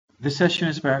This session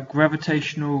is about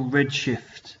gravitational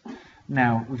redshift.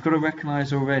 Now, we've got to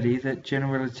recognize already that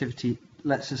general relativity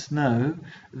lets us know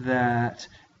that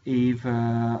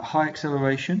either high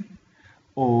acceleration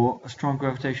or a strong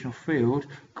gravitational field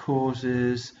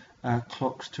causes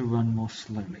clocks to run more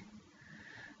slowly.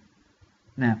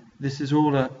 Now, this is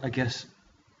all, I guess,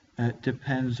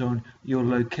 depends on your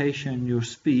location, your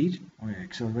speed, or your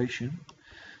acceleration.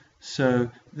 So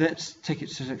let's take it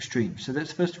to the extreme. So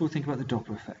let's first of all think about the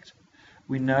Doppler effect.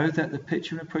 We know that the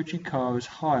pitch of an approaching car is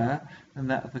higher than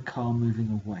that of the car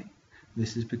moving away.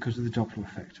 This is because of the Doppler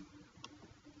effect.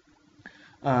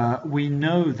 We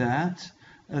know that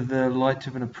the light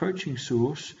of an approaching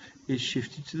source is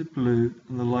shifted to the blue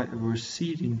and the light of a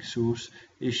receding source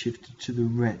is shifted to the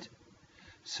red.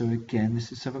 So again,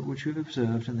 this is something which we've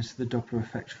observed, and this is the Doppler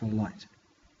effect for light.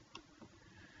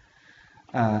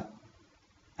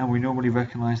 And we normally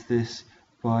recognize this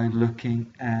by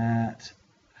looking at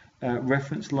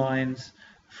reference lines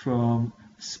from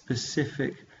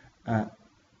specific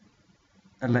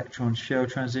electron shell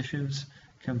transitions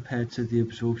compared to the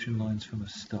absorption lines from a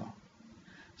star.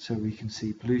 So we can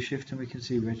see blue shift and we can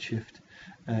see red shift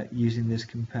using this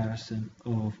comparison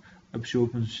of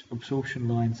absorption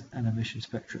lines and emission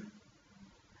spectra.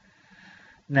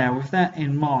 Now, with that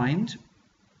in mind,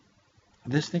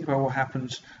 let's think about what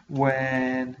happens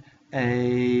when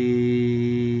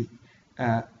a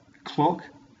clock,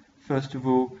 first of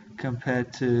all,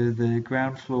 compared to the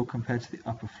ground floor compared to the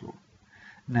upper floor.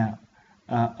 Now,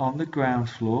 on the ground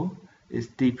floor, it's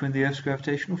deeper in the Earth's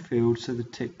gravitational field, so the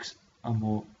ticks are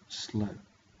more slow.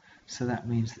 So that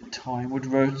means that time would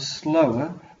run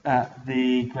slower at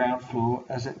the ground floor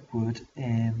as it would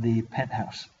in the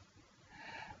penthouse.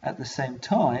 At the same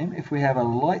time, if we have a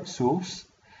light source,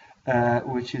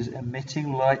 which is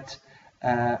emitting light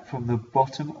from the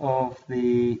bottom of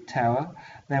the tower,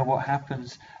 then what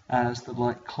happens as the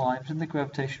light climbs in the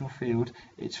gravitational field,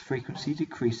 its frequency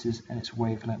decreases and its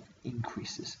wavelength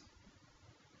increases.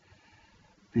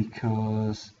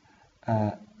 Because,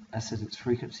 as I said, its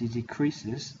frequency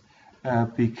decreases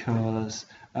because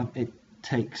it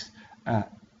takes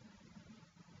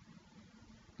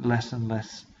less and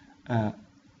less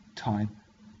time.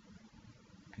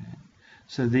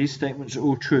 So these statements are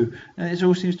all true. And it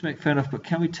all seems to make fair enough, but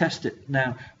can we test it?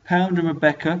 Now,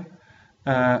 Pound-Rebka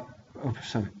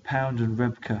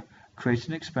created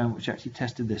an experiment which actually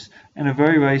tested this in a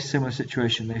very, very similar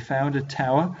situation. They found a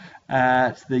tower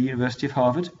at the University of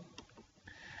Harvard.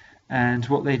 And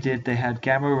what they did, they had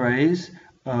gamma rays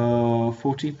of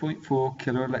 14.4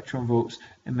 kilo electron volts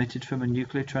emitted from a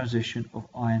nuclear transition of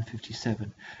iron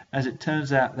 57. As it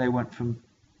turns out, they went from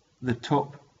the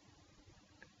top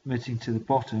emitting to the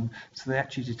bottom, so they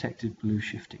actually detected blue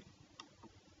shifting.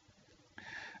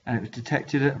 And it was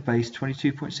detected at a base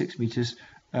 22.6 meters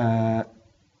from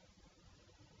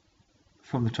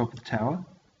the top of the tower.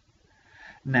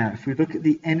 Now, if we look at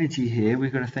the energy here,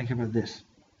 we've got to think about this.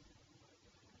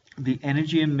 The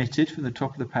energy emitted from the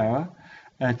top of the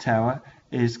tower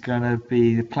is going to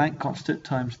be the Planck constant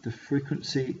times the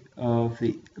frequency of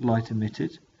the light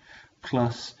emitted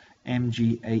plus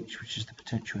mgh, which is the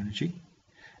potential energy.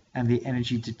 And the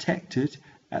energy detected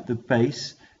at the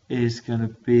base is going to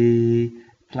be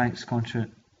Planck's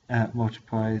constant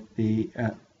multiplied the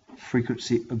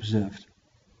frequency observed.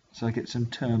 So I get some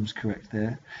terms correct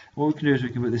there. What we can do is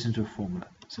we can put this into a formula.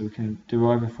 So we can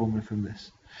derive a formula from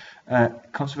this.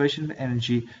 Conservation of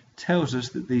energy tells us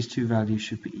that these two values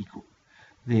should be equal.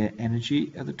 The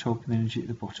energy at the top and the energy at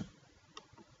the bottom.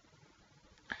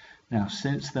 Now,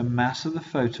 since the mass of the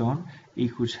photon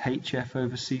equals hf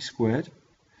over c squared,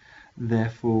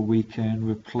 therefore we can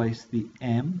replace the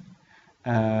m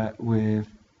with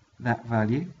that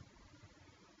value.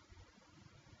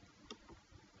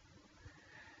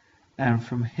 And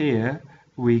from here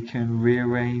we can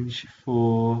rearrange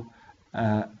for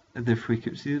the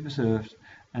frequency observed,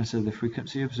 and so the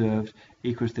frequency observed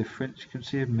equals the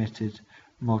frequency emitted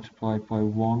multiplied by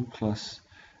 1 plus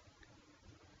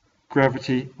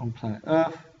gravity on planet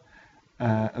Earth,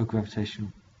 or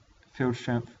gravitational field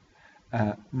strength,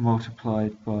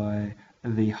 multiplied by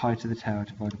the height of the tower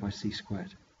divided by c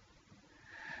squared.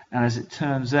 And as it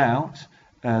turns out,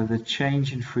 the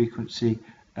change in frequency,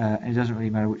 and it doesn't really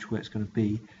matter which way it's going to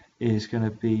be, is going to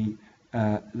be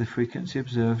the frequency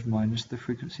observed minus the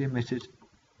frequency emitted.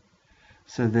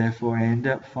 So therefore I end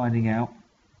up finding out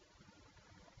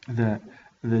that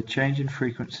the change in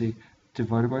frequency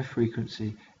divided by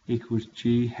frequency equals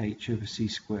gh over c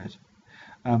squared.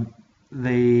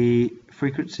 The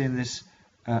frequency in this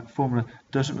formula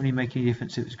doesn't really make any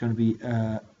difference if it's going to be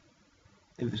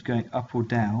if it's going up or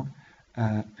down,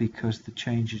 because the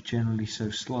change is generally so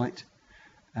slight,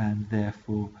 and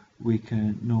therefore we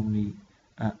can normally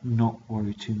not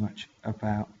worry too much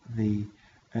about the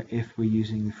if we're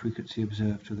using the frequency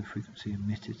observed or the frequency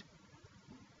emitted.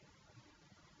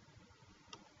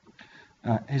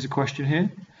 Here's a question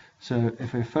here. So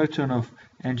if a photon of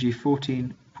energy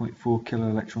 14.4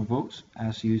 kiloelectron volts,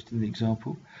 as used in the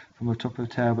example, from the top of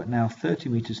the tower but now 30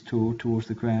 meters tall towards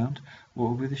the ground, what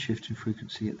will be the shift in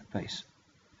frequency at the base?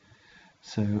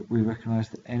 So we recognize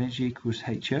that energy equals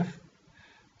HF,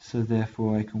 so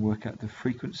therefore I can work out the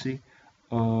frequency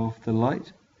of the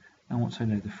light, and once I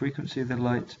know the frequency of the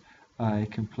light, I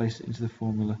can place it into the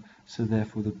formula, so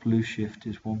therefore the blue shift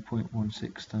is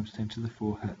 1.16 times 10 to the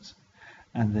 4 Hertz.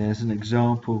 And there's an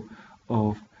example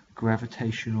of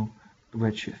gravitational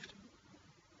redshift.